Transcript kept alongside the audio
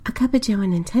Cuppa Joe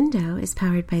Nintendo is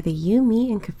powered by the You,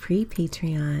 Me, and Capri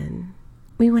Patreon.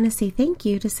 We want to say thank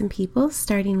you to some people,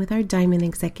 starting with our Diamond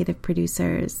executive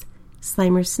producers,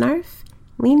 Slimer Snarf,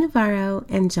 Lee Navarro,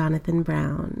 and Jonathan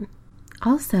Brown.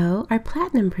 Also, our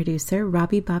Platinum producer,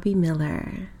 Robbie Bobby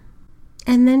Miller.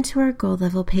 And then to our Gold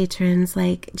level patrons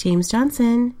like James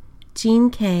Johnson,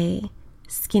 Gene K,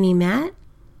 Skinny Matt,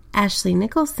 Ashley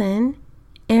Nicholson,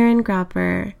 Aaron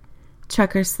Gropper,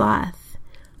 Trucker Sloth,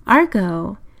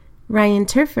 Argo, Ryan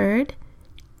Turford,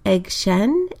 Egg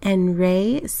Shen, and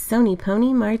Ray Sony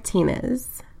Pony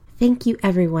Martinez. Thank you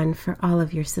everyone for all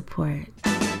of your support.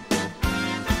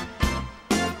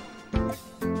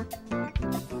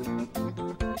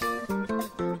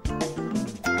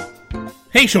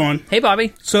 Hey, Sean. Hey,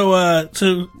 Bobby. So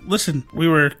listen, we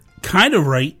were kind of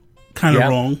right, kind of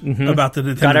wrong about the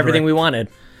Nintendo Got everything Direct. we wanted.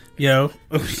 Yo.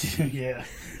 Yeah.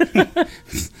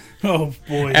 Oh,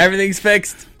 boy. Everything's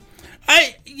fixed.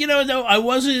 I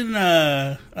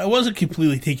wasn't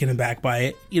completely taken aback by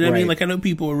it. You know what I mean? Like, I know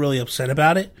people were really upset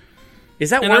about it. Is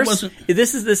that worse?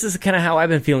 This is kind of how I've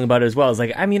been feeling about it as well. It's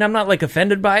like, I mean, I'm not, like,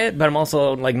 offended by it, but I'm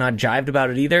also, like, not jived about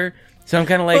it either. So I'm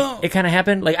kind of like, it kind of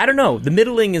happened. Like, I don't know. The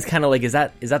middling is kind of like, is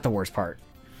that the worst part?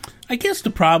 I guess the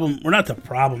problem, or not the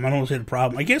problem, I don't want to say the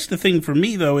problem. I guess the thing for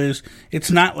me, though, is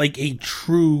it's not like a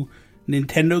true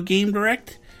Nintendo game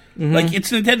direct. Mm-hmm. Like, it's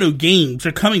Nintendo games.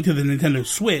 They're coming to the Nintendo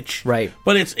Switch. Right.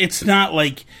 But it's not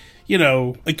like,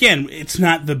 again, it's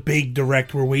not the big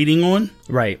direct we're waiting on.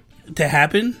 Right. To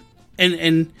happen.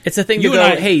 And it's a thing to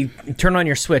go, hey, turn on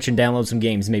your Switch and download some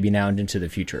games maybe now and into the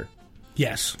future.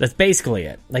 Yes. That's basically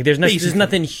it. Like, there's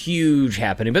nothing huge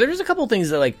happening. But there's a couple things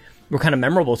that, like, were kind of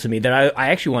memorable to me that I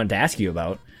actually wanted to ask you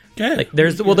about. Okay. Like,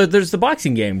 there's the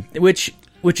boxing game, which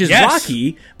is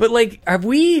Rocky, but, like, are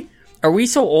we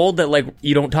so old that, like,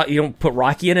 you don't put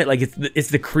Rocky in it? Like, it's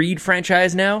the Creed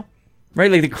franchise now? Right?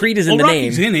 Like, the Creed is in the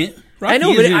Rocky's name. in it. I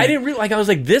know, but I didn't really, like, I was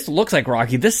like, this looks like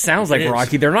Rocky. This sounds like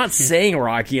Rocky. They're not saying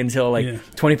Rocky until,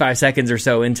 like, 25 seconds or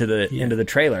so into the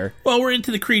trailer. Well, we're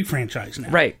into the Creed franchise now.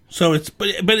 Right. So but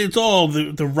it's all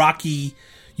the Rocky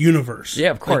universe. Yeah,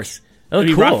 of course. Like,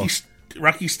 cool.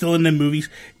 Rocky's still in the movies.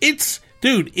 It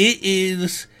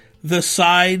is the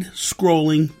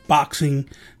side-scrolling boxing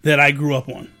that I grew up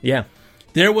on. Yeah.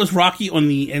 There was Rocky on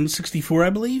the N64, I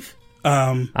believe.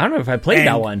 I don't know if I played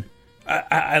that one.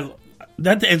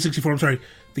 Not the N64, I'm sorry.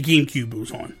 The GameCube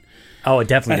was on. Oh, I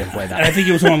definitely didn't play that. And I think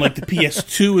it was on, like, the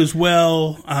PS2 as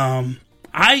well.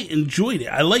 I enjoyed it.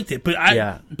 I liked it.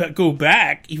 But go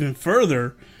back even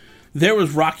further, there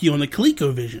was Rocky on the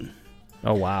ColecoVision.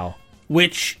 Oh, wow.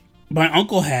 Which my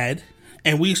uncle had,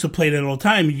 and we used to play that all the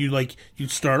time.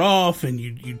 You'd start off, and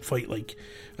you'd fight, like,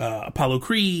 Apollo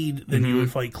Creed, then you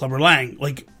would fight Clubber Lang.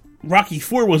 Like, Rocky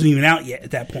 4 wasn't even out yet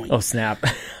at that point. Oh, snap.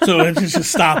 So it just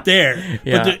stopped there.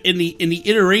 Yeah. But in the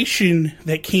iteration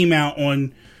that came out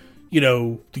on,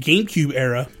 the GameCube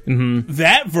era,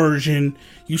 that version,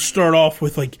 you start off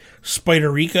with, like,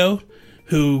 Spider Rico,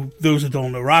 who, those that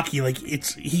don't know Rocky, like,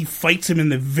 he fights him in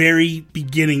the very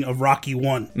beginning of Rocky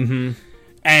 1. Mm-hmm.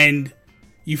 And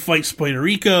you fight Spider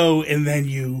Rico, and then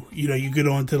you get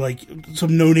on to, like,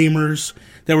 some no-namers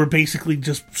that were basically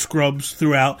just scrubs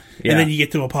throughout. Yeah. And then you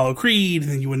get to Apollo Creed,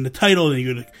 and then you win the title, and then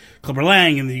you go to Clubber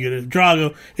Lang, and then you go to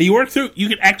Drago. And you work through, you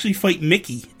could actually fight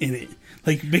Mickey in it.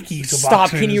 Like, Mickey's a boxer.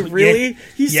 Stop, can you really? Yeah.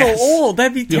 He's so old.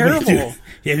 That'd be terrible.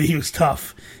 Yeah, he was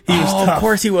tough. Tough. Of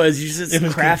course he was. He's just a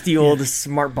crafty old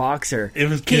smart boxer. It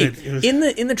was good. In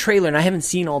the trailer, and I haven't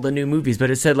seen all the new movies,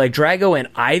 but it said, like, Drago and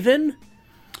Ivan?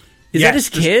 Is that his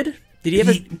kid? Did he have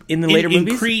it in the later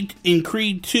movies? In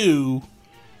Creed 2,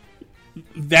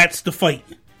 that's the fight.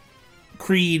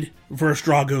 Creed versus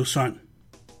Drago's son.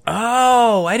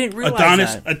 Oh, I didn't realize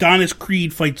that. Adonis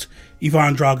Creed fights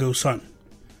Ivan Drago's son.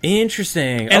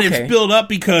 Interesting. And it's built up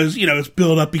because,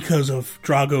 of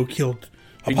Drago killed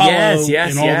Apollo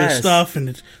and all this stuff, and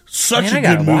it's such a good movie.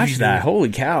 I gotta watch that. Holy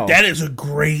cow. That is a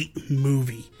great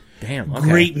movie. Damn, okay.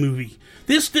 Great movie.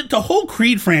 The whole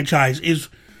Creed franchise is,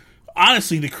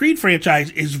 honestly, the Creed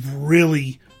franchise is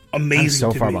really amazing.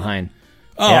 I'm so far behind.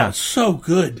 Oh, it's so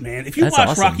good, man. If you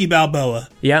watch Rocky Balboa.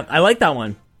 Yeah, I like that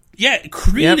one. Yeah,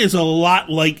 Creed is a lot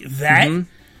like that,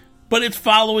 but it's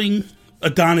following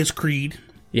Adonis Creed.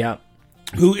 Yeah.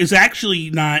 Who is actually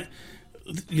not,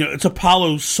 it's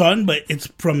Apollo's son, but it's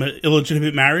from an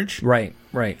illegitimate marriage. Right.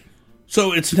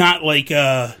 So it's not like,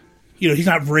 he's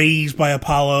not raised by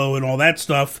Apollo and all that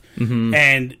stuff. Mm-hmm.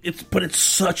 But it's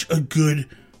such a good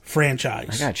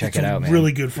franchise. I gotta check it out, man.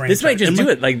 Really good franchise. This might just do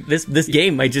it. Like this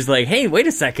game might just like, hey, wait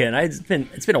a second. It's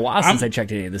been a while since I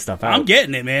checked any of this stuff out. I'm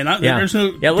getting it, man. There's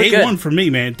no day one for me,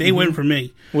 man. Day one for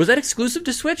me. Was that exclusive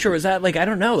to Switch, or was that like I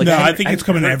don't know? Like, no, I think it's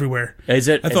coming everywhere. Is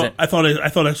it? I thought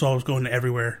I saw it was going to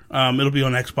everywhere. It'll be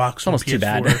on Xbox. It's almost too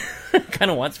bad.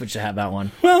 Kind of want Switch to have that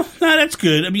one. Well, no, that's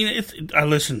good. I mean,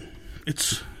 listen,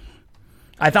 it's.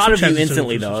 I thought of you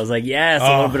instantly, though. I was like, yes,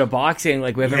 a little bit of boxing.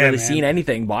 Like, we haven't really seen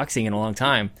anything boxing in a long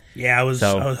time. Yeah, I was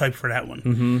hyped for that one.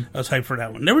 Mm-hmm. I was hyped for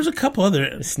that one. There was a couple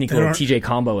other... Sneak little TJ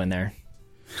combo in there.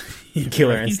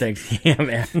 Killer Instinct. Yeah,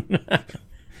 man.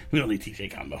 We don't need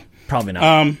TJ combo. Probably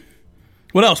not.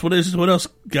 What else? What else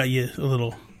got you a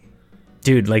little...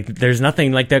 Dude, like, there's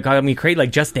nothing like that got me crazy.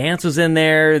 Like, Just Dance was in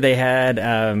there. They had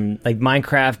like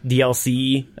Minecraft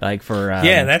DLC, like for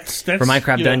that's for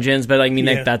Minecraft Dungeons. But like, I mean,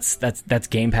 like, that's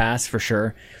Game Pass for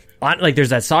sure. Like, there's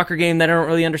that soccer game that I don't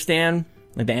really understand,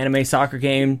 like the anime soccer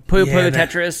game. Puyo Puyo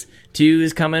Tetris 2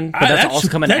 is coming, but that's also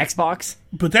coming to Xbox.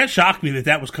 But that shocked me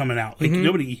that was coming out. Like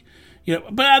nobody,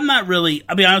 But I'm not really.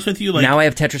 I'll be honest with you. Like now, I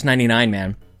have Tetris 99,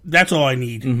 man. That's all I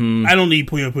need. Mm-hmm. I don't need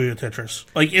Puyo Puyo Tetris.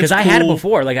 Like, because I had it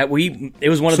before. Like, it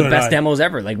was one of the best demos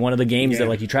ever. Like, one of the games that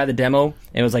like you try the demo and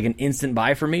it was like an instant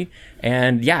buy for me.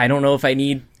 And yeah, I don't know if I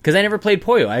need, because I never played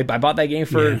Puyo. I bought that game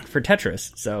for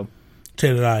Tetris. So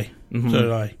did I. Mm-hmm. So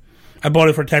did I. I bought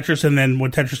it for Tetris, and then when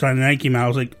Tetris 99 came out, I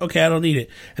was like, okay, I don't need it.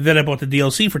 And then I bought the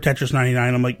DLC for Tetris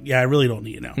 99. I'm like, yeah, I really don't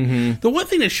need it now. Mm-hmm. The one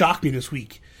thing that shocked me this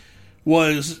week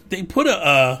was they put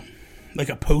a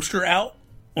poster out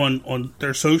on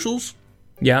their socials.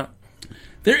 Yeah.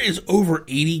 There is over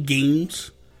 80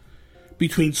 games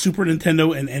between Super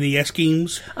Nintendo and NES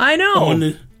games. I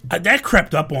know. That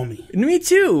crept up on me. Me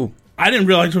too. I didn't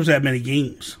realize there was that many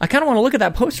games. I kind of want to look at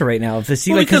that poster right now to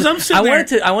see, because I'm sitting there.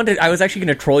 I was actually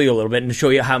going to troll you a little bit and show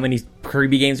you how many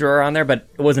Kirby games were on there, but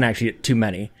it wasn't actually too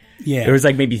many. Yeah. There was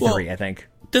like maybe 3, I think.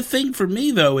 The thing for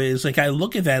me, though, is like I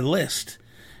look at that list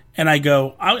and I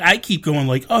go, I keep going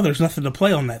like, oh, there's nothing to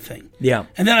play on that thing. Yeah.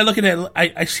 And then I look at that,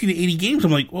 I see the 80 games.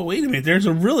 I'm like, well, wait a minute. There's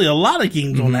really a lot of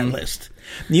games on that list.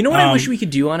 You know what I wish we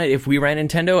could do on it if we ran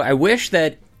Nintendo? I wish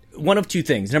that one of two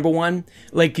things. Number one,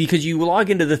 like, because you log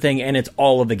into the thing and it's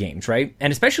all of the games, right?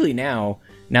 And especially now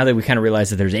that we kind of realize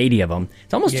that there's 80 of them,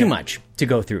 it's almost too much to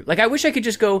go through. Like, I wish I could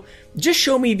just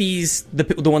show me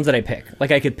the ones that I pick.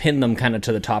 Like, I could pin them kind of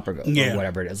to the top or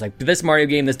whatever it is. Like, this Mario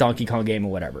game, this Donkey Kong game,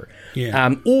 or whatever.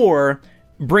 Yeah. Or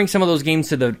bring some of those games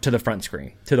to the front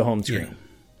screen, to the home screen.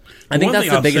 Yeah. I think that's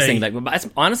the biggest thing. Like,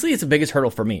 honestly, it's the biggest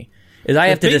hurdle for me. Is I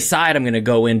have to decide I'm going to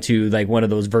go into like one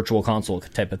of those virtual console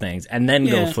type of things and then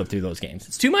go flip through those games.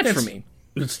 It's too much for me.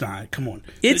 It's not. Come on.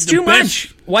 It's too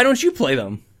much. Why don't you play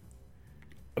them?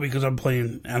 Because I'm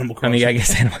playing Animal Crossing. I mean, I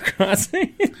guess Animal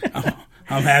Crossing.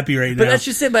 I'm happy right now. But that's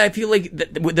just it. But I feel like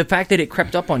the fact that it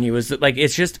crept up on you is that, like,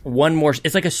 it's just one more.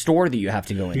 It's like a store that you have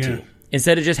to go into. Yeah.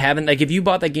 Instead of just having, like, if you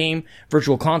bought that game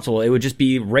virtual console, it would just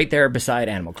be right there beside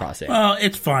Animal Crossing. Well,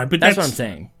 it's fine. But that's what I'm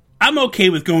saying. I'm okay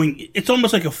with going. It's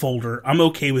almost like a folder. I'm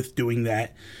okay with doing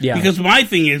that. Yeah. Because my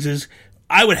thing is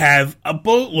I would have a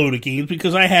boatload of games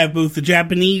because I have both the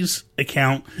Japanese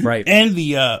account and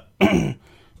the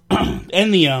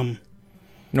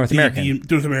North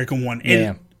American one.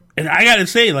 And, and I gotta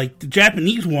say, like, the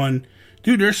Japanese one,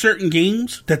 dude, there's certain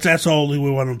games that's all we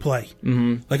want to play.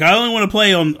 Mm-hmm. Like, I only want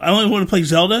to play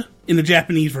Zelda in the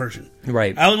Japanese version.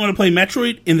 Right. I only want to play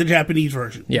Metroid in the Japanese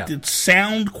version. Yeah. The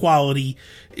sound quality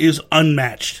is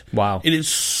unmatched. Wow. It is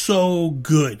so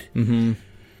good. Mm-hmm.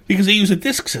 Because they use a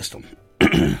disc system.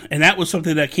 And that was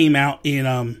something that came out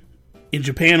in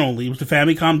Japan only. It was the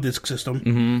Famicom disc system.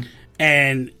 Mm-hmm.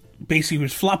 And basically it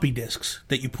was floppy disks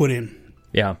that you put in.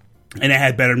 Yeah. And it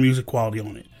had better music quality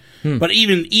on it. But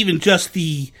even just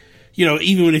the,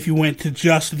 even if you went to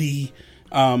just the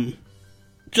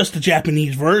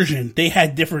Japanese version, they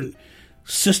had different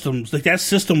systems. Like, that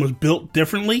system was built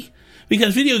differently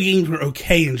because video games were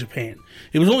okay in Japan.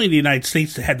 It was only the United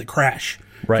States that had the crash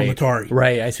from Atari.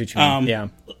 Right, I see what you mean. Yeah.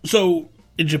 So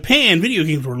in Japan, video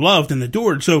games were loved and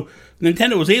adored. So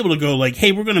Nintendo was able to go like,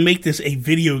 hey, we're going to make this a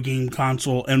video game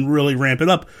console and really ramp it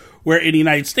up. Where in the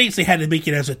United States, they had to make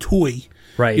it as a toy.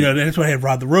 Right. That's why I had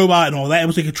Rod the Robot and all that. It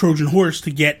was like a Trojan horse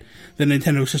to get the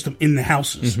Nintendo system in the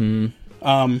houses.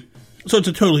 Mm-hmm. So it's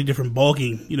a totally different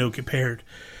ballgame, compared.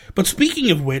 But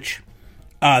speaking of which,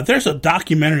 there's a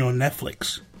documentary on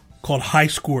Netflix called High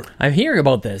Score. I'm hearing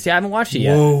about this. Yeah, I haven't watched it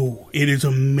yet. Whoa, it is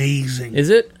amazing. Is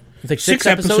it? It's like 6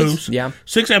 episodes? Yeah.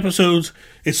 6 episodes.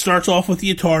 It starts off with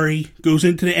the Atari, goes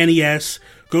into the NES,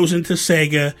 goes into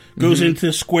Sega, goes into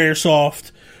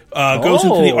Squaresoft, goes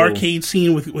into the arcade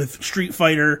scene with Street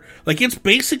Fighter. Like, it's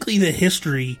basically the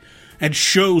history and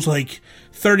shows like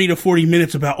 30 to 40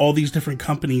 minutes about all these different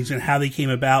companies and how they came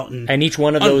about. And each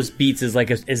one of those beats is like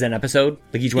is an episode.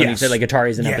 Like each one you said, like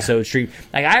Atari's an episode. Street.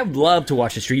 Like I would love to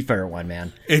watch the Street Fighter one,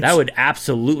 man. That would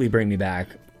absolutely bring me back.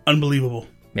 Unbelievable.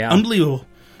 Yeah, unbelievable.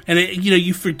 And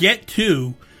you forget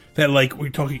too that like you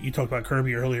talked about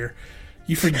Kirby earlier.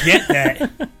 You forget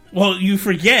that. Well, you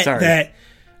forget that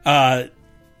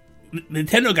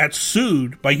Nintendo got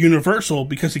sued by Universal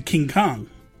because of King Kong.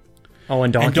 Oh,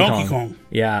 and Donkey Kong.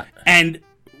 Yeah. And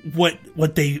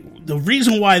the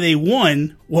reason why they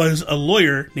won was a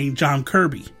lawyer named John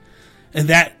Kirby. And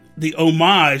that the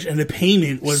homage and the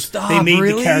payment was they made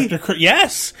the character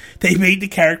yes, they made the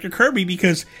character Kirby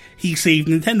because he saved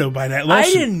Nintendo by that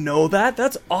lawsuit. I didn't know that.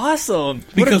 That's awesome.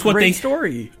 Because what a great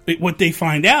story. What you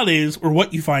find out is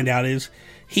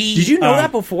he did you know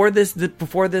that before this?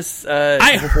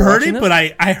 I heard it, but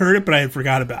I had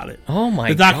forgot about it. Oh my!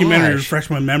 The documentary refreshed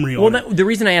my memory. The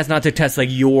reason I asked, not to test like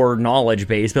your knowledge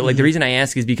base, but like the reason I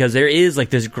ask is because there is like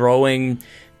this growing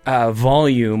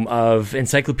volume of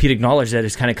encyclopedic knowledge that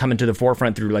is kind of coming to the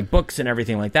forefront through like books and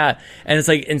everything like that. And it's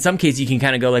like in some cases you can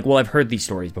kind of go like, well, I've heard these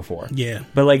stories before. Yeah.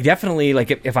 But like definitely like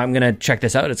if I'm gonna check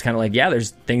this out, it's kind of like there's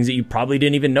things that you probably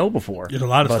didn't even know before. There's a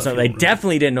lot of stuff. I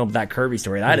definitely didn't know that Kirby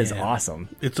story. That is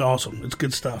awesome. It's awesome. It's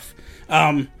good stuff.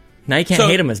 Now you can't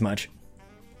hate him as much.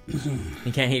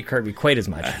 You can't hate Kirby quite as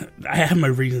much. I have my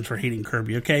reasons for hating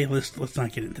Kirby. Okay, let's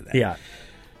not get into that. Yeah.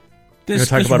 This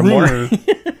talk about rumor,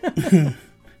 it more.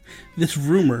 This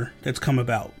rumor that's come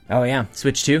about. Oh yeah,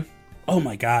 Switch 2. Oh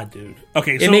my god, dude.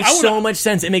 Okay, so it makes so much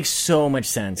sense. It makes so much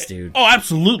sense, dude. Oh,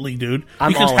 absolutely, dude.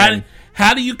 Because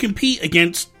how do you compete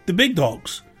against the big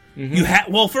dogs?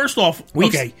 Mm-hmm. Well, first off,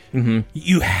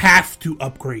 you have to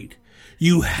upgrade.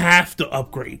 You have to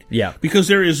upgrade. Yeah. Because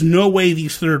there is no way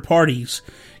these third parties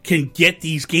can get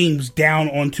these games down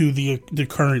onto the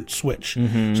current Switch.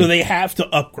 Mm-hmm. So they have to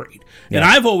upgrade. Yeah. And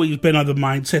I've always been on the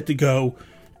mindset to go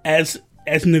as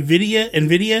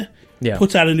NVIDIA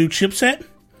puts out a new chipset,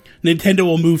 Nintendo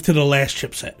will move to the last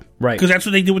chipset. Right. Because that's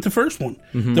what they did with the first one.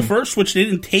 Mm-hmm. The first Switch, they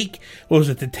didn't take, what was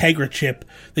it, the Tegra chip.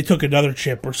 They took another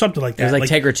chip or something like that. It was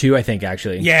like Tegra 2, I think,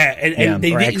 actually. Yeah, and they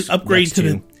didn't upgrade to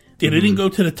the... They didn't go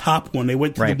to the top one. They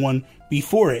went to the one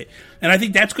before it. And I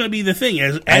think that's going to be the thing.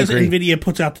 As NVIDIA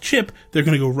puts out the chip, they're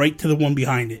going to go right to the one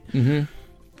behind it. Mm-hmm.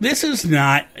 This is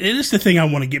not... It is the thing I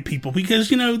want to get people because,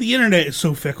 the internet is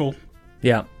so fickle.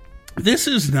 Yeah. This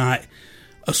is not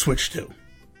a Switch 2.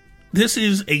 This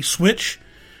is a Switch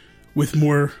with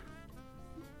more,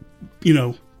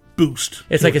 boost.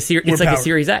 It's like a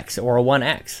Series X or a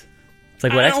 1X. It's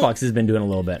like what Xbox has been doing a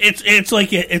little bit. It's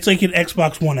like an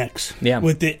Xbox One X. Yeah.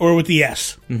 With the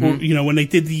S. Mm-hmm. Or, when they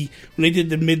did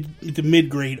the mid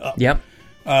grade up. Yep.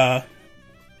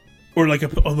 Or like a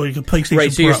PlayStation.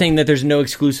 Right. So Pro. You're saying that there's no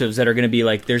exclusives that are going to be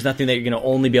like there's nothing that you're going to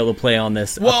only be able to play on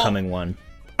this upcoming one.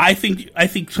 I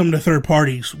think some of the third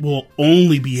parties will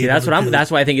only be able to that's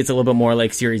why I think it's a little bit more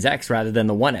like Series X rather than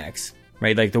the 1X,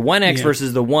 right? Like the 1X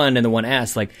versus the 1 and the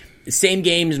 1S, like same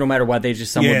games no matter what, they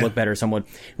just would look better, some would.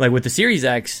 Like with the Series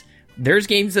X, there's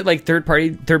games that like third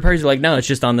parties are like, no, it's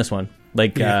just on this one.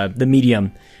 Like the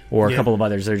Medium or a couple of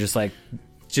others, they're just like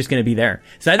it's just going to be there.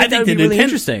 So I think that would be really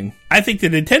interesting. I think the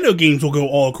Nintendo games will go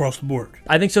all across the board.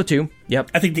 I think so too.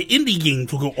 Yep. I think the indie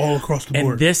games will go all across the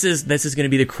board. And this is going to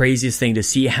be the craziest thing to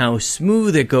see how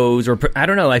smooth it goes. Or I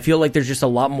don't know. I feel like there's just a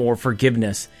lot more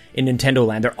forgiveness in Nintendo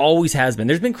land. There always has been.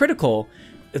 There's been critical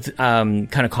kind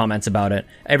of comments about it.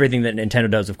 Everything that Nintendo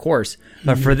does, of course.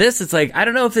 But for this, it's like I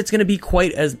don't know if it's going to be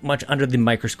quite as much under the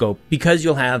microscope because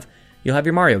you'll have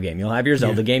your Mario game, you'll have your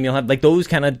Zelda game, you'll have like those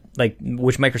kind of like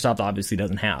which Microsoft obviously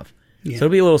doesn't have. Yeah. So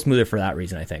it'll be a little smoother for that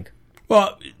reason, I think.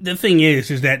 Well, the thing is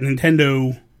that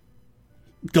Nintendo,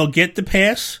 they'll get the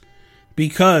pass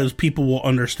because people will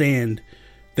understand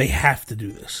they have to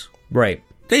do this. Right.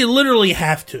 They literally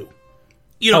have to.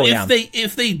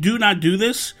 If they do not do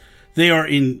this, they're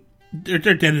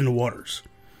dead in the waters.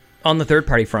 On the third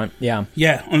party front, yeah.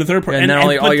 Yeah, on the third party. And then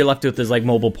all you're left with is like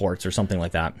mobile ports or something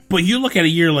like that. But you look at a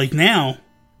year like now,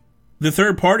 the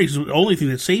third parties are the only thing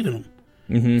that's saving them.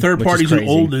 Mm-hmm, third parties and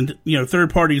old and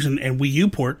third parties and Wii U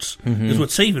ports is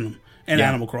what's saving them, and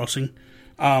Animal Crossing.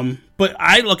 But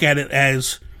I look at it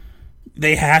as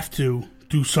they have to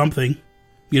do something.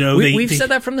 We've said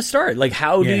that from the start. Like,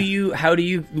 how do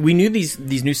you? We knew these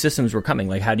new systems were coming.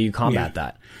 Like, how do you combat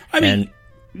that? I mean,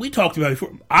 we talked about it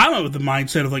before. I'm with the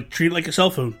mindset of like treat it like a cell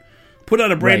phone. put out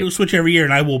a brand new Switch every year,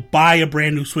 and I will buy a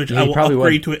brand new Switch. I will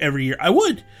upgrade to it every year. I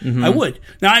would. I would.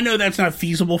 Now, I know that's not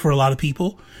feasible for a lot of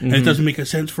people, and it doesn't make a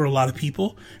sense for a lot of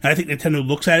people. And I think Nintendo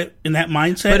looks at it in that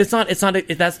mindset. But it's not.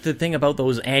 That's the thing about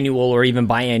those annual or even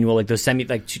biannual, like those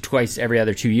twice every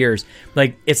other 2 years.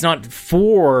 Like, it's not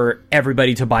for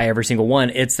everybody to buy every single one.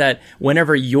 It's that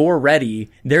whenever you're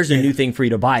ready, there's a new thing for you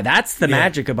to buy. That's the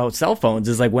magic about cell phones.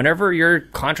 Is like whenever your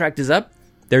contract is up,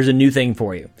 there's a new thing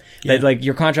for you. That, like,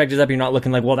 your contract is up, you're not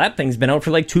looking like, well, that thing's been out for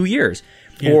like 2 years.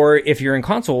 Or if you're in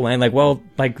console land, like, well,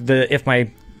 like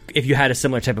if you had a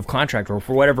similar type of contract, or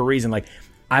for whatever reason, like,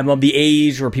 I'm of the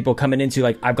age where people coming into,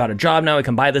 like, I've got a job now, I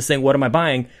can buy this thing, what am I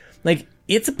buying? Like,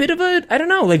 it's a bit of a, I don't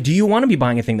know, like, do you want to be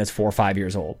buying a thing that's 4 or 5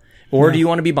 years old? Or do you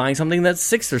want to be buying something that's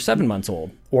 6 or 7 months old?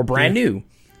 Or brand new?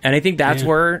 And I think that's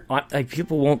where, like,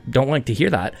 people don't like to hear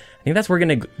that. I think that's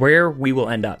where we will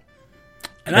end up.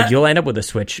 And like, you'll end up with a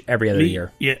Switch every other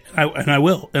year. Yeah, I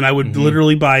will. And I would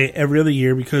literally buy it every other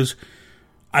year because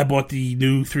I bought the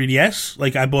new 3DS.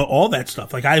 Like, I bought all that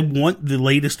stuff. Like, I want the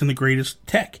latest and the greatest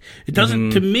tech. It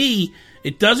doesn't, to me,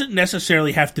 it doesn't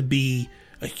necessarily have to be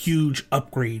a huge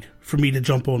upgrade for me to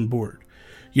jump on board.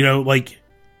 You know, like,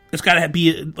 it's got to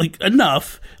be, like,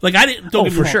 enough. Like, I didn't, don't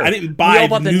get me wrong, sure. I didn't buy we all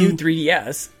bought the new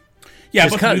 3DS. Yeah, I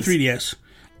bought the new 3DS.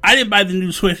 I didn't buy the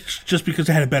new Switch just because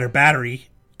it had a better battery.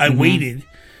 I waited.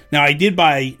 Now, I did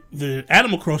buy the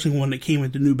Animal Crossing one that came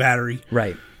with the new battery.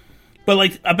 Right. But,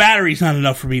 like, a battery's not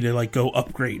enough for me to, like, go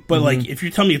upgrade. But, like, if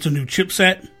you're telling me it's a new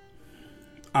chipset,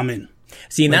 I'm in.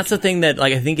 See, and that's the thing that,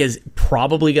 like, I think is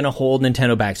probably going to hold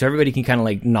Nintendo back. So everybody can kind of,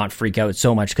 like, not freak out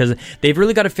so much. Because they've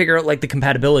really got to figure out, like, the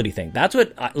compatibility thing. That's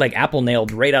what, like, Apple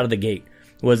nailed right out of the gate.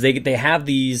 Was they have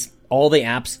these, all the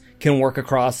apps can work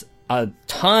across a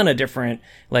ton of different,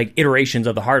 like, iterations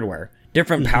of the hardware.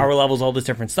 Different power levels, all this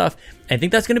different stuff. I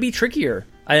think that's going to be trickier.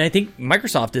 And I think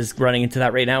Microsoft is running into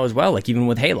that right now as well, like even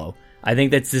with Halo. I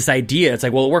think that's this idea. It's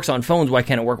like, well, it works on phones. Why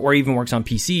can't it work? Or even works on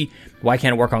PC. Why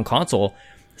can't it work on console?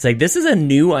 It's like, this is a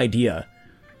new idea.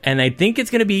 And I think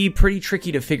it's going to be pretty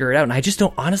tricky to figure it out. And I just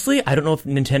don't, honestly, I don't know if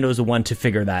Nintendo is the one to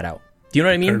figure that out. Do you know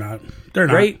what I mean? They're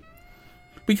not. Right?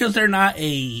 Because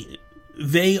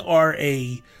they are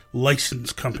a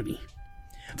licensed company.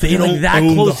 They don't like that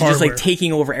own close the to just like hardware.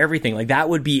 taking over everything. Like that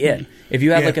would be it. If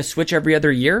you had like a Switch every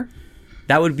other year,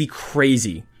 that would be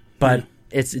crazy. But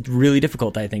it's really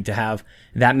difficult, I think, to have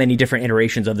that many different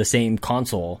iterations of the same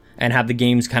console and have the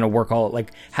games kind of work all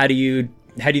like how do you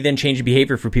then change the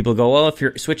behavior for people to go, well, if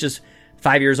your Switch is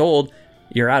 5 years old,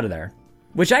 you're out of there.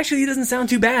 Which actually doesn't sound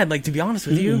too bad, like, to be honest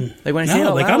with you. Like when I say it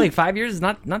out loud, like 5 years is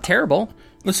not terrible.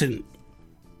 Listen,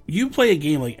 you play a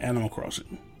game like Animal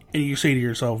Crossing. And you say to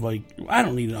yourself, like, I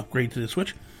don't need an upgrade to the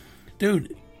Switch.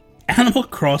 Dude, Animal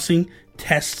Crossing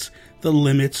tests the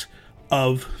limits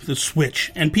of the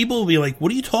Switch. And people will be like,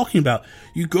 what are you talking about?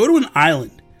 You go to an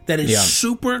island that is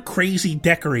super crazy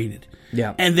decorated.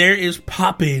 Yeah. And there is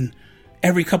pop-in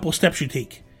every couple of steps you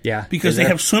take. Yeah. Because they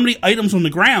have so many items on the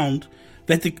ground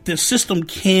that the system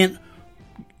can't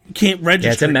register.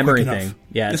 Yeah, it's a memory thing.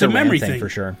 Yeah, it's a memory thing for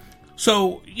sure.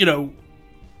 So, you know,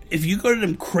 if you go to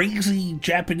them crazy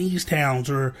Japanese towns,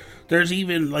 or there's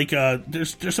even like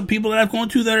there's some people that I've gone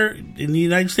to that are in the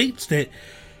United States that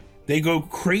they go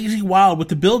crazy wild with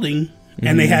the building,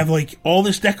 and they have like all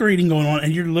this decorating going on,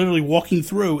 and you're literally walking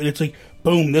through, and it's like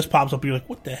boom, this pops up, and you're like,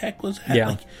 what the heck was that?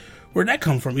 Like, where'd that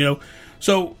come from? You know.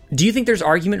 So, do you think there's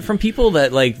argument from people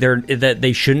that like that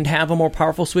they shouldn't have a more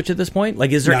powerful Switch at this point?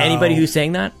 Like, is there anybody who's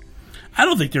saying that? I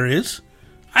don't think there is.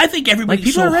 I think everybody's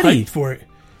people so are ready hyped for it.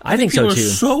 I think so too. People are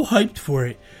so hyped for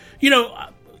it. You know,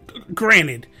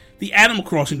 granted, the Animal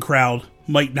Crossing crowd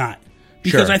might not,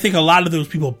 because I think a lot of those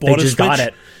people bought a Switch. Got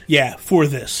it. Yeah, for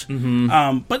this.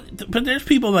 But there's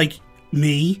people like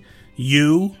me,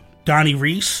 you, Donnie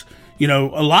Reese. You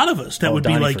know, a lot of us that would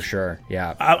Donnie, be like, for sure,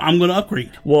 yeah, I'm going to upgrade.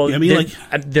 Well, you know what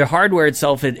I mean, the hardware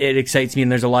itself, it excites me,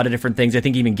 and there's a lot of different things. I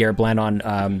think even Garrett Bland on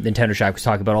Nintendo Shack was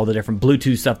talking about all the different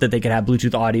Bluetooth stuff that they could have,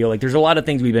 Bluetooth audio. Like, there's a lot of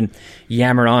things we've been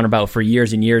yammering on about for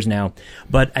years and years now.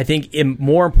 But I think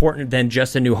more important than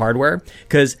just the new hardware,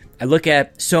 because I look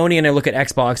at Sony and I look at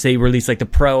Xbox, they released like the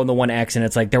Pro and the One X, and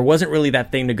it's like there wasn't really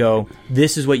that thing to go,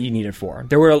 this is what you need it for.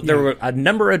 There were a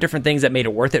number of different things that made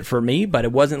it worth it for me, but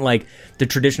it wasn't like the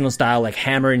traditional style, like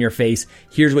hammer in your face,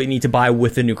 here's what you need to buy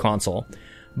with the new console.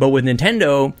 But with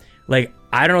Nintendo, like,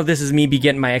 I don't know if this is me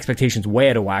getting my expectations way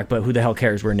out of whack, but who the hell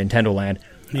cares? We're in Nintendo land.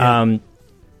 Yeah.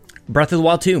 Breath of the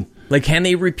Wild 2. Like, can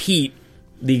they repeat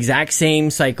the exact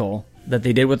same cycle that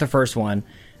they did with the first one?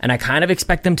 And I kind of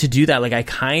expect them to do that. Like, I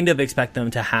kind of expect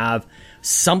them to have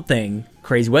something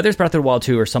crazy, whether it's Breath of the Wild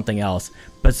 2 or something else,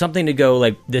 but something to go,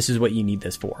 like, this is what you need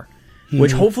this for.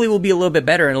 which hopefully will be a little bit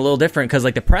better and a little different, because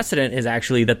like the precedent is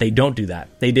actually that they don't do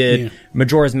that. They did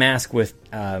Majora's Mask with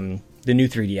the new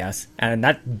 3DS, and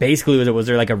that basically was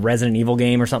there like a Resident Evil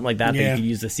game or something like that that you could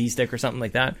use the C-stick or something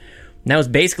like that. And that was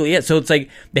basically it. So it's like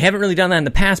they haven't really done that in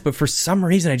the past, but for some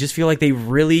reason I just feel like they've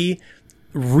really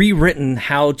rewritten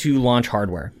how to launch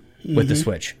hardware with the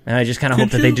Switch, and I just kind of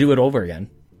hope that they do it over again.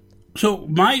 So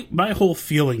my whole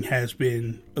feeling has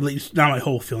been, at least not my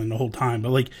whole feeling the whole time,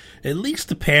 but like at least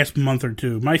the past month or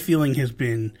two, my feeling has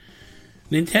been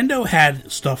Nintendo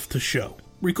had stuff to show,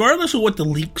 regardless of what the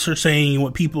leaks are saying and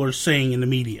what people are saying in the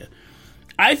media.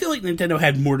 I feel like Nintendo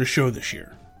had more to show this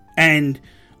year, and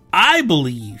I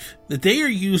believe that they are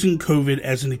using COVID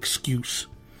as an excuse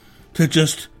to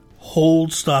just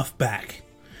hold stuff back.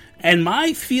 And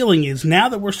my feeling is, now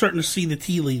that we're starting to see the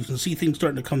tea leaves and see things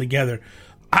starting to come together,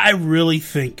 I really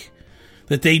think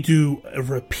that they do a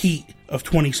repeat of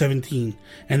 2017.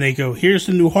 And they go, here's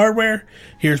the new hardware,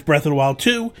 here's Breath of the Wild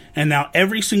 2, and now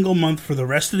every single month for the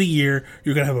rest of the year,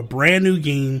 you're going to have a brand new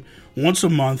game once a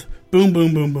month. Boom,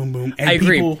 boom, boom, boom, boom. And I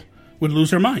agree. People would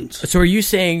lose their minds. So are you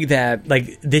saying that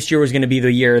like this year was going to be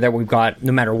the year that we've got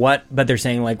no matter what, but they're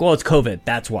saying like, well, it's COVID,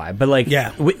 that's why. But like,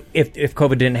 if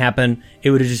COVID didn't happen, it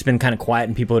would have just been kind of quiet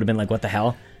and people would have been like, what the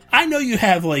hell? I know you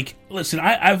have like, listen,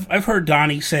 I've heard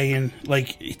Donnie saying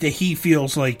like that he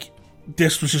feels like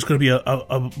this was just going to be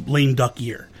a lame duck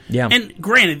year. Yeah. And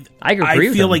granted, I agree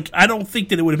with feel him. like I don't think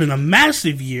that it would have been a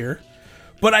massive year,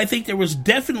 but I think there was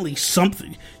definitely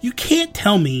something. You can't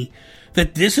tell me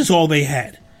that this is all they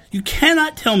had. You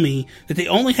cannot tell me that they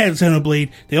only had Xenoblade,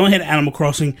 they only had Animal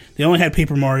Crossing, they only had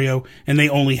Paper Mario, and they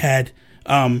only had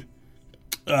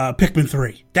Pikmin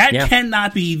 3. That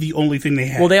cannot be the only thing they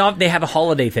had. Well, they have a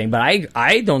holiday thing, but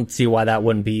I don't see why that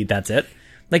wouldn't be. That's it.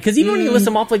 Like, because even when you list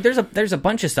them off, like there's a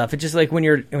bunch of stuff. It's just like when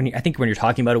you're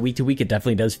talking about it week to week, it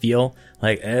definitely does feel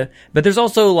like. But there's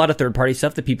also a lot of third party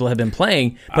stuff that people have been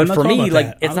playing. But for me,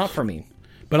 like it's not for me.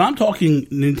 But I'm talking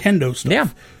Nintendo stuff. Yeah,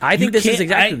 I think this is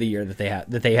exactly the year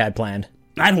that they had planned.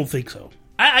 I don't think so.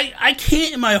 I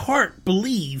can't in my heart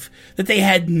believe that they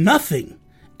had nothing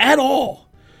at all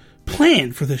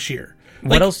planned for this year.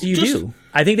 What else do you do?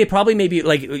 I think they probably maybe,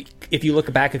 like, if you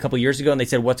look back a couple years ago and they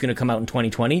said what's going to come out in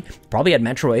 2020, probably had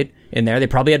Metroid in there. They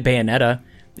probably had Bayonetta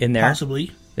in there.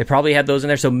 Possibly. They probably had those in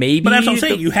there, so maybe... But that's what I'm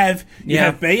saying. You have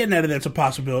Bayonetta, that's a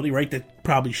possibility, right? That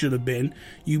probably should have been.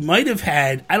 You might have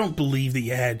had... I don't believe that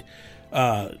you had...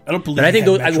 I don't believe. But I think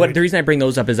the reason I bring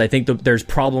those up is I think there's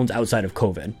problems outside of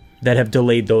COVID that have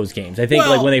delayed those games. I think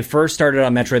like when they first started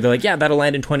on Metroid, they're like, yeah, that'll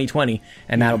land in 2020,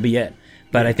 and that'll be it.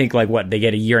 But I think they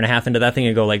get a year and a half into that thing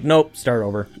and go like, nope, start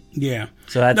over. Yeah.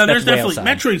 So that's there's definitely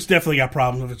Metroid's definitely got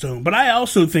problems of its own. But I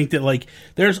also think that like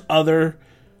there's other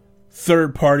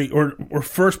third party or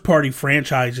first party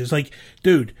franchises. Like,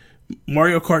 dude,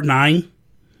 Mario Kart 9.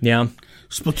 Yeah.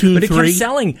 Splatoon 3. But it keeps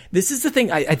selling. This is the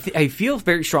thing. I feel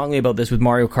very strongly about this with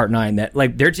Mario Kart 9 that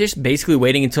like they're just basically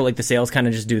waiting until like the sales kind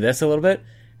of just do this a little bit.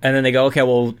 And then they go, okay,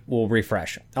 we'll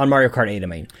refresh on Mario Kart 8. I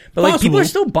mean, but like people are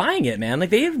still buying it, man.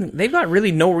 Like they've got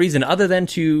really no reason other than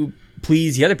to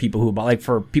please the other people who buy. Like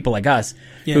for people like us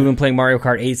who've been playing Mario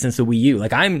Kart 8 since the Wii U.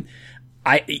 Like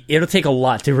it'll take a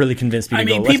lot to really convince me.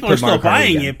 People are still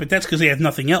buying it, but that's because they have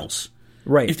nothing else.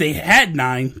 Right. If they had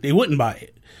 9, they wouldn't buy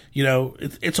it. You know,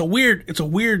 it's a weird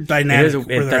dynamic.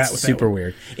 That's super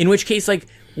weird. In which case, like,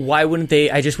 why wouldn't they?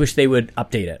 I just wish they would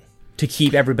update it to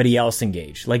keep everybody else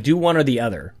engaged. Like, do one or the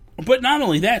other. But not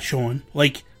only that, Sean,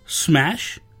 like,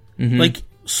 Smash. Mm-hmm. Like,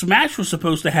 Smash was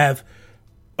supposed to have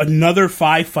another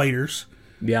 5 fighters.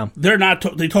 Yeah. They're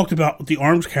not, they talked about the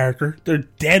ARMS character. They're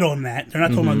dead on that. They're not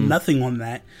talking about nothing on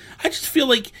that. I just feel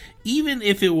like, even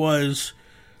if it was,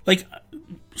 like,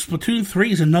 Splatoon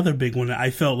 3 is another big one that I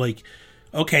felt like,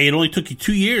 okay, it only took you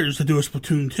 2 years to do a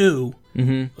Splatoon 2.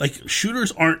 Mm-hmm. Like,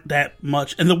 shooters aren't that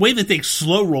much. And the way that they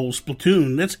slow roll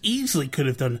Splatoon, that's easily could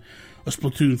have done a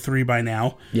Splatoon 3 by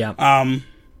now. Yeah.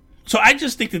 So I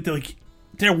just think that, like,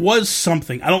 there was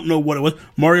something. I don't know what it was.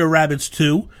 Mario Rabbids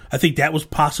 2, I think that was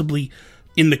possibly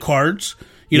in the cards,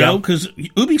 you know, because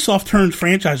Ubisoft turns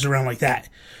franchises around like that.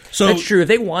 So that's true. If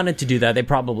they wanted to do that, they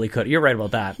probably could. You're right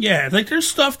about that. Yeah, like, there's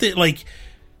stuff that, like...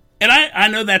 And I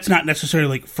know that's not necessarily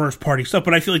like first party stuff,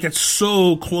 but I feel like that's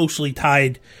so closely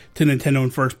tied to Nintendo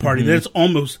and first party that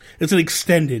it's an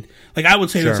extended. Like, I would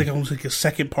say that's like almost like a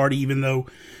second party, even though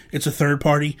it's a third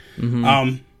party. Mm-hmm.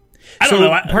 I don't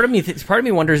know. Part of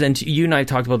me wonders, and you and I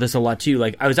talked about this a lot too.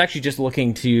 Like, I was actually just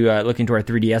looking to our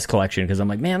 3DS collection because I'm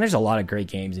like, man, there's a lot of great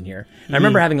games in here. And I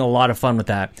remember having a lot of fun with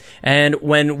that. And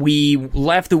when we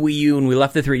left the Wii U and we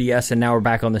left the 3DS, and now we're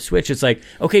back on the Switch, it's like,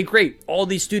 okay, great. All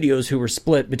these studios who were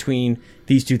split between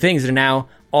these two things are now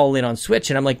all in on Switch.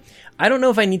 And I'm like, I don't know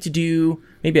if I need to do,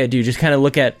 maybe I do, just kind of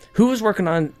look at who was working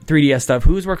on 3DS stuff,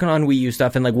 who was working on Wii U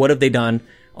stuff, and like, what have they done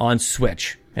on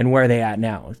Switch and where are they at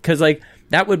now? Because like,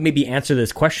 that would maybe answer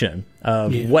this question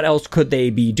of what else could they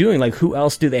be doing? Like, who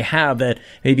else do they have that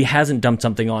maybe hasn't dumped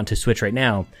something onto Switch right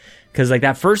now? Because like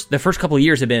the first couple of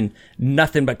years have been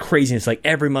nothing but craziness. Like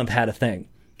every month had a thing.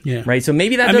 Yeah. Right. So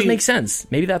maybe that does make sense.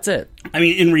 Maybe that's it. I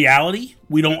mean, in reality,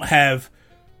 we don't have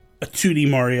a 2D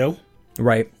Mario.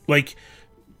 Right. Like,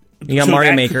 you got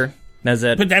Mario Maker. That's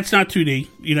it. But that's not 2D.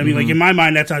 You know what I mean? Like in my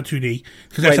mind, that's not 2D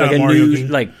because that's not like a Mario new, game.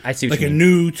 Like I see what like you mean. a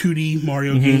new 2D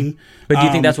Mario game. But do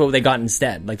you think that's what they got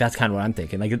instead? Like that's kind of what I'm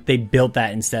thinking. Like they built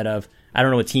that instead of, I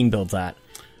don't know what team builds that.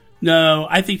 No,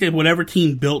 I think that whatever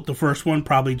team built the first one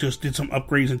probably just did some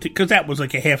upgrades because that was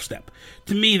like a half step.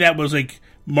 To me, that was like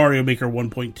Mario Maker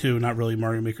 1.2, not really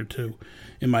Mario Maker 2,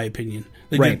 in my opinion.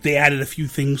 They added a few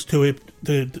things to it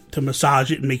to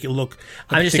massage it and make it look.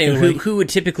 I'm just saying, who would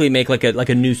typically make like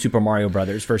a new Super Mario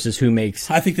Brothers versus who makes?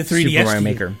 I think the 3DS Super Mario team.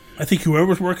 Maker. I think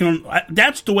whoever's working on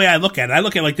that's the way I look at it. I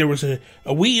look at it like there was a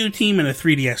Wii U team and a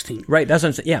 3DS team. Right. That's what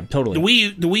I'm saying. Yeah, totally.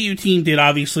 The Wii U team did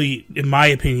obviously, in my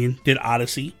opinion, did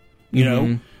Odyssey. You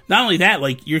know, not only that,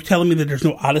 like you're telling me that there's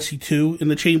no Odyssey 2 in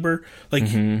the chamber, like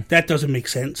that doesn't make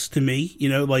sense to me. You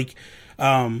know, like,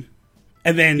 and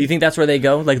then you think that's where they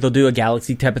go? Like they'll do a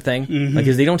Galaxy type of thing,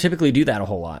 because they don't typically do that a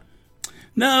whole lot.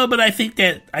 No, but I think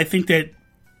that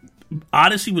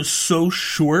Odyssey was so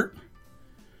short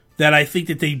that I think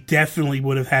that they definitely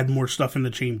would have had more stuff in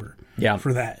the chamber. Yeah,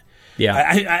 for that.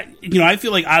 Yeah, I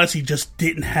feel like Odyssey just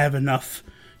didn't have enough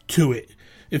to it.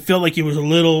 It felt like it was a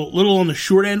little on the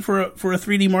short end for a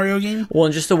 3D Mario game. Well,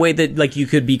 and just the way that like you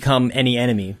could become any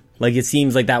enemy. Like it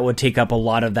seems like that would take up a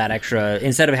lot of that extra.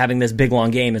 Instead of having this big long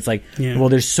game, it's like, well,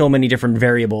 there's so many different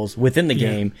variables within the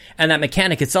game, and that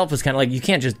mechanic itself is kind of like you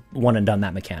can't just one and done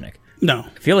that mechanic. No,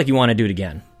 I feel like you want to do it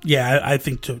again. Yeah, I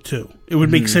think so too. It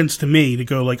would make sense to me to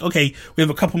go like, okay, we have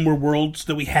a couple more worlds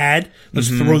that we had. Let's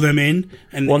throw them in.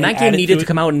 And that game needed to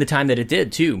come out in the time that it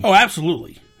did too. Oh,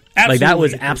 absolutely. Like that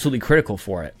was absolutely critical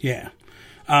for it. Yeah.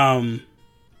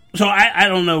 So I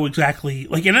don't know exactly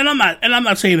like, and I'm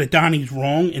not saying that Donnie's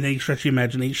wrong in any stretch of the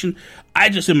imagination. I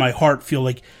just in my heart feel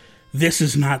like this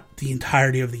is not the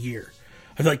entirety of the year.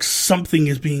 I feel like something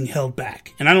is being held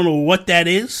back, and I don't know what that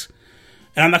is.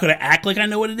 And I'm not going to act like I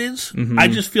know what it is. I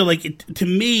just feel like it, to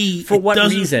me, for what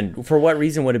reason? For what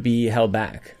reason would it be held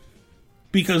back?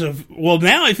 Because of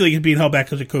now I feel like it's being held back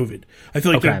because of COVID. I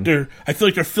feel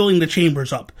like they're filling the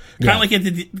chambers up. Kind of like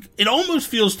it almost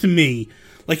feels to me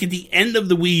like at the end of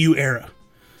the Wii U era,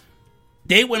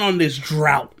 they went on this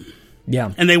drought.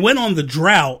 Yeah, and they went on the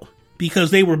drought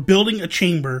because they were building a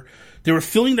chamber. They were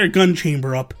filling their gun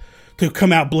chamber up to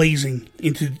come out blazing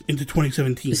into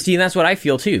 2017. See, that's what I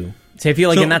feel too. So I feel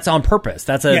like, and that's on purpose.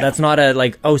 That's not a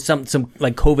like, some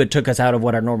like COVID took us out of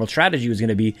what our normal strategy was going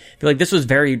to be. I feel like this was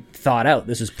very thought out.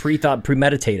 This was pre-thought,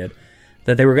 premeditated.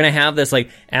 That they were going to have this,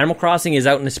 like, Animal Crossing is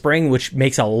out in the spring, which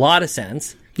makes a lot of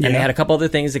sense. And they had a couple other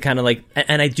things that kind of like,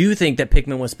 and I do think that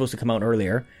Pikmin was supposed to come out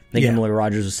earlier. I think Emily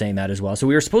Rogers was saying that as well. So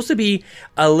we were supposed to be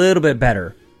a little bit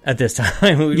better at this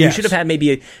time. We should have had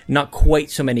maybe not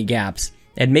quite so many gaps.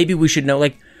 And maybe we should know,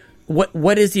 like,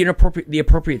 what is the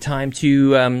appropriate time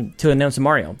to announce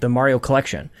the Mario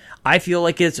collection? I feel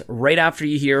like it's right after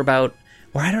you hear about,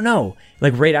 or I don't know,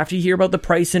 like right after you hear about the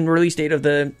price and release date of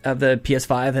the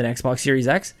PS5 and Xbox Series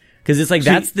X, because it's like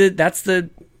that's the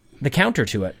counter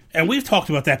to it. And we've talked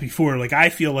about that before. Like I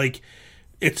feel like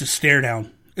it's a stare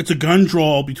down. It's a gun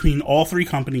draw between all three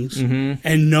companies,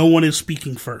 and no one is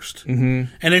speaking first. And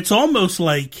it's almost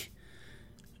like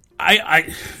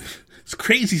I as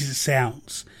crazy as it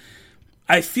sounds,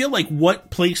 I feel like what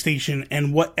PlayStation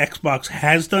and what Xbox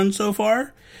has done so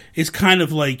far is kind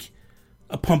of like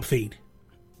a pump fade.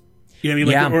 You know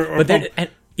what I mean? Like,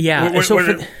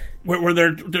 where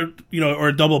they're or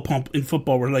a double pump in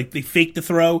football, where like they fake the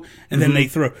throw and then they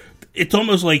throw. It's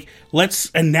almost like, let's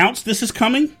announce this is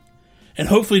coming, and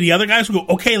hopefully the other guys will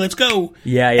go, okay, let's go.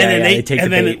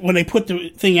 And then when they put the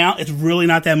thing out, it's really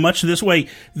not that much. So this way,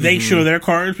 they show their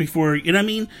cards before, you know what I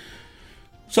mean?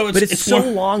 So it's so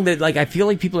long that like I feel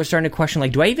like people are starting to question,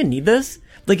 like, do I even need this?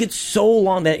 Like, it's so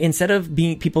long that instead of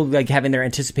being people like having their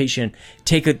anticipation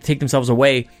take themselves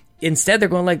away, instead they're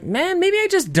going like, man, maybe I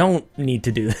just don't need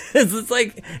to do this. It's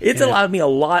like it's allowed me a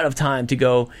lot of time to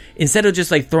go, instead of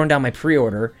just like throwing down my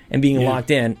pre-order and being locked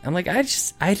in. I'm like, I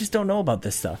just don't know about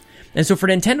this stuff. And so for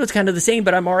Nintendo, it's kind of the same,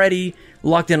 but I'm already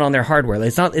locked in on their hardware.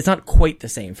 Like, it's not quite the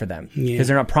same for them because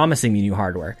they're not promising me new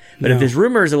hardware. But if this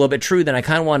rumor is a little bit true, then I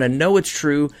kind of want to know it's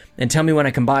true and tell me when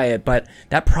I can buy it. But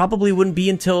that probably wouldn't be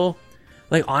until,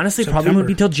 like, honestly, September. probably wouldn't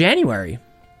be until January.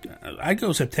 I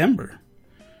go September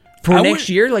for next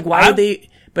year. Like, why would they?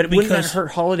 But wouldn't that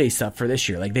hurt holiday stuff for this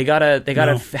year? Like, they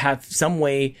gotta have some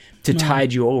way to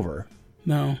tide you over.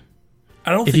 No,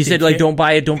 I don't. If you said like, don't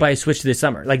buy a Switch this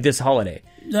summer, like this holiday.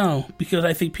 No, because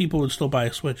I think people would still buy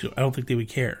a Switch. I don't think they would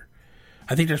care.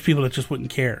 I think there's people that just wouldn't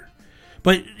care.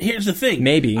 But here's the thing.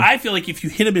 Maybe. I feel like if you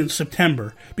hit them in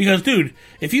September, because, dude,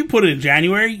 if you put it in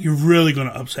January, you're really going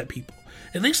to upset people.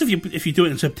 At least if you do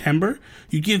it in September,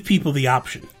 you give people the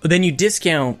option. Then you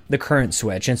discount the current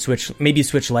Switch and maybe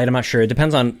Switch Lite. I'm not sure. It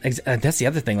depends on. That's the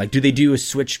other thing. Like, do they do a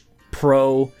Switch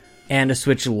Pro and a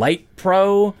Switch Lite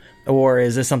Pro, or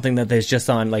is this something that there's just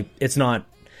on? Like, it's not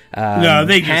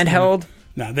handheld.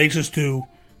 They just do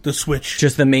the Switch,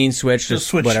 just the main Switch, the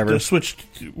Switch, whatever, the Switch,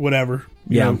 whatever.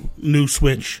 New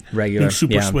Switch, regular, new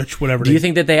Super Switch, whatever. Do you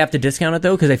think that they have to discount it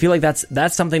though? Because I feel like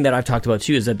that's something that I've talked about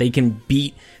too. Is that they can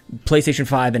beat PlayStation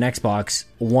 5 and Xbox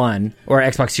One or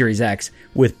Xbox Series X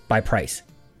by price.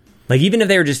 Like, even if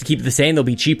they were just to keep it the same, they'll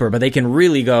be cheaper. But they can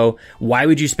really go, why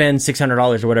would you spend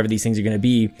 $600 or whatever these things are going to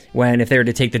be when if they were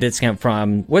to take the discount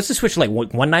from, what's the Switch like,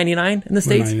 $199 in the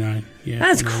States? $199, yeah.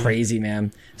 That's crazy,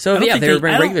 man. So yeah, they were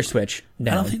bringing regular Switch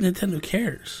down. I don't think Nintendo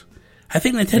cares. I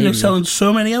think Nintendo's selling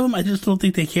so many of them, I just don't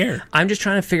think they care. I'm just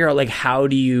trying to figure out, like, how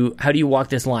do you walk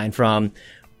this line from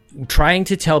trying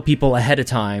to tell people ahead of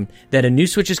time that a new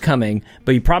Switch is coming,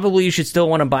 but you should still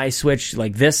want to buy a Switch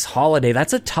like this holiday.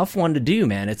 That's a tough one to do,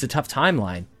 man. It's a tough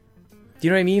timeline. Do you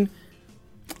know what I mean?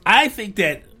 I think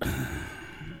that,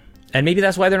 and maybe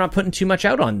that's why they're not putting too much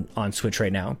out on Switch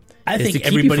right now. I think to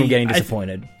keep you from getting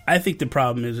disappointed. I think the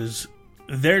problem is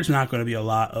there's not going to be a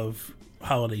lot of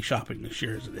holiday shopping this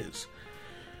year as it is.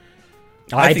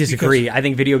 I disagree. I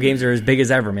think video games are as big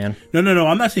as ever, man. No.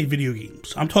 I'm not saying video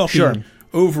games. I'm talking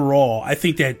overall. I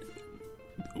think that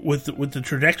with the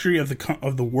trajectory of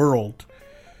the world,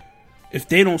 if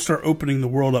they don't start opening the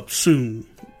world up soon,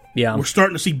 we're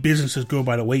starting to see businesses go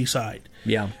by the wayside.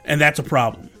 Yeah, and that's a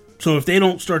problem. So if they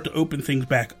don't start to open things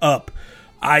back up,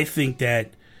 I think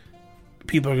that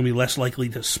people are going to be less likely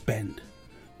to spend.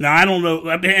 Now, I don't know,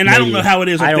 and I don't know how it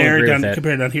is up there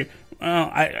compared down here.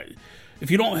 If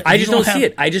you don't, I just don't see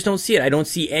it. I just don't see it. I don't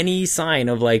see any sign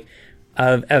of like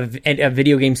of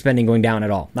video game spending going down at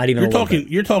all. Not even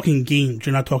You're talking games.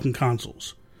 You're not talking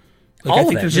consoles. Like, all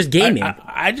of it, just gaming.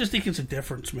 I just think it's a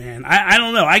difference, man. I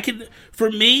don't know.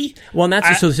 For me. Well, and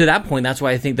that's so to that point. That's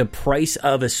why I think the price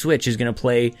of a Switch is going to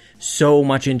play so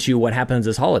much into what happens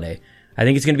this holiday. I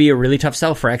think it's going to be a really tough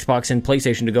sell for Xbox and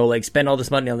PlayStation to go, like, spend all this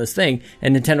money on this thing,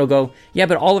 and Nintendo go, yeah,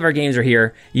 but all of our games are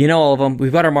here. You know all of them.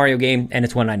 We've got our Mario game, and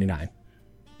it's $199.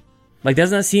 Like,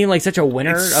 doesn't that seem like such a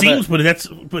winner?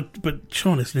 But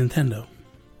Sean, it's Nintendo.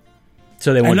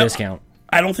 So they won't discount.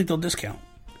 I don't think they'll discount.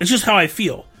 It's just how I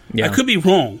feel. Yeah. I could be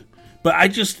wrong. But I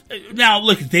just... Now,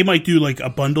 look, they might do, like, a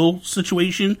bundle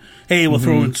situation. Hey, we'll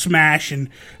throw in Smash and,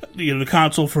 the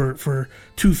console for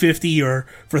 $250 or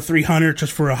for $300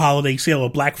 just for a holiday sale, a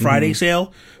Black Friday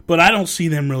sale. But I don't see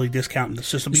them really discounting the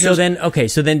system. So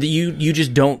then you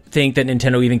just don't think that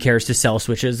Nintendo even cares to sell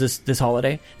Switches this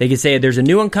holiday? They could say there's a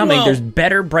new one coming, there's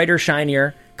better, brighter,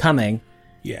 shinier coming.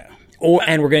 Yeah.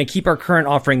 And we're going to keep our current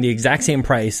offering the exact same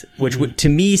price, which to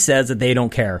me says that they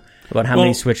don't care about how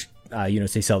many Switch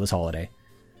units they sell this holiday.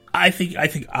 I think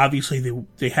obviously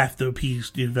they have to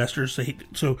appease the investors.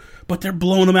 But they're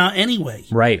blowing them out anyway.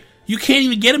 Right. You can't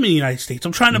even get them in the United States.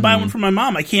 I'm trying to buy one for my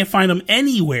mom. I can't find them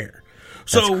anywhere.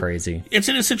 So that's crazy. It's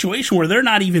in a situation where they're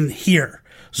not even here.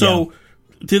 So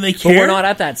do they care? But we're not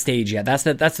at that stage yet. That's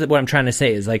what I'm trying to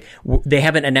say is, like, they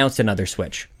haven't announced another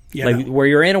Switch. Yeah, like, where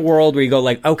you're in a world where you go,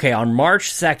 like, okay, on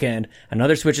March 2nd,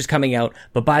 another Switch is coming out,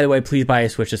 but by the way, please buy a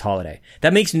Switch this holiday.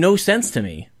 That makes no sense to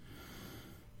me.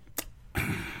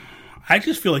 I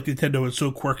just feel like Nintendo is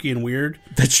so quirky and weird.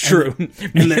 That's true.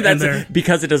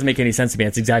 Because it doesn't make any sense to me.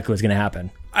 That's exactly what's going to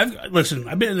happen. I've been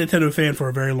a Nintendo fan for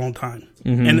a very long time.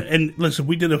 And listen,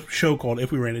 we did a show called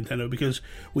If We Ran Nintendo because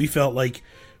we felt like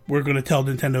we're going to tell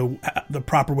Nintendo the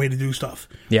proper way to do stuff.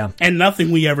 Yeah. And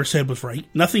nothing we ever said was right.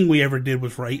 Nothing we ever did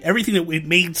was right. Everything that it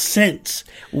made sense.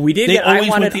 We did. I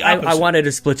wanted a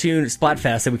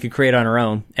Splatfest that we could create on our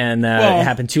own, and it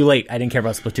happened too late. I didn't care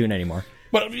about Splatoon anymore.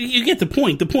 But you get the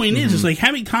point. The point is like,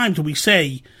 how many times do we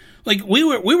say, like, we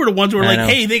were the ones who were like,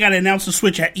 hey, they got to announce the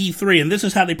Switch at E3, and this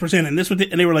is how they present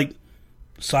it, and they were like,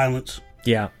 silence.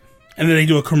 Yeah. And then they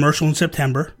do a commercial in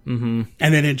September, and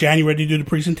then in January they do the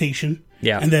presentation,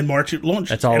 and then March it launches.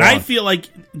 That's all. And I feel like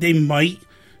they might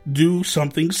do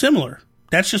something similar.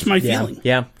 That's just my feeling.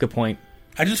 Yeah, good point.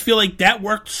 I just feel like that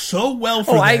worked so well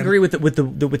for them. I agree with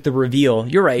the reveal.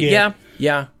 You're right.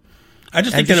 Yeah. I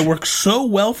just think that it works so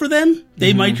well for them,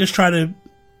 they might just try to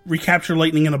recapture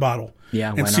lightning in a bottle.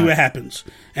 Yeah, and see what happens.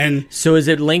 And so is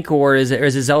it Link or is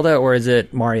it Zelda or is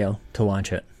it Mario to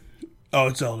launch it? Oh,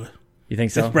 it's Zelda. You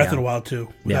think so? It's Breath of the Wild too,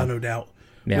 without no doubt.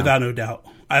 Yeah. Without no doubt.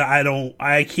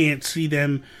 I can't see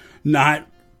them not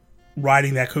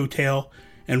riding that coattail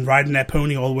and riding that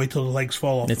pony all the way till the legs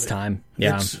fall off. It's time.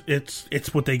 Yeah.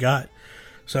 It's what they got.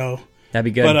 So that'd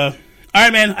be good. But all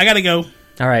right, man, I gotta go.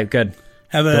 All right, good.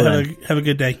 Have a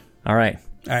good day. All right.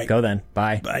 Go then.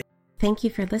 Bye. Bye. Thank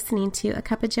you for listening to A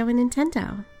Cuppa Joe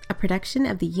Nintendo, a production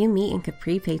of the You, Me, and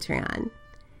Capri Patreon.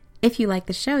 If you like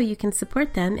the show, you can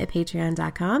support them at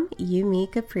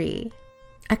patreon.com/YouMeCapri.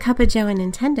 A Cuppa Joe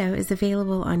Nintendo is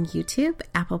available on YouTube,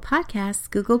 Apple Podcasts,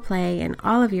 Google Play, and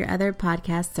all of your other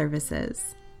podcast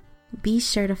services. Be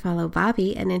sure to follow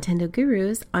Bobby at Nintendo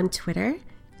Gurus on Twitter,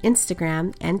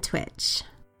 Instagram, and Twitch.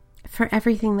 For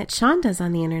everything that Sean does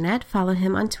on the internet, follow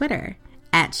him on Twitter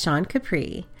at Sean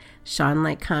Capri. Sean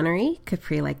like Connery,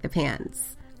 Capri like the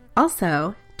pants.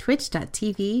 Also,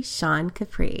 twitch.tv Sean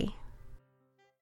Capri.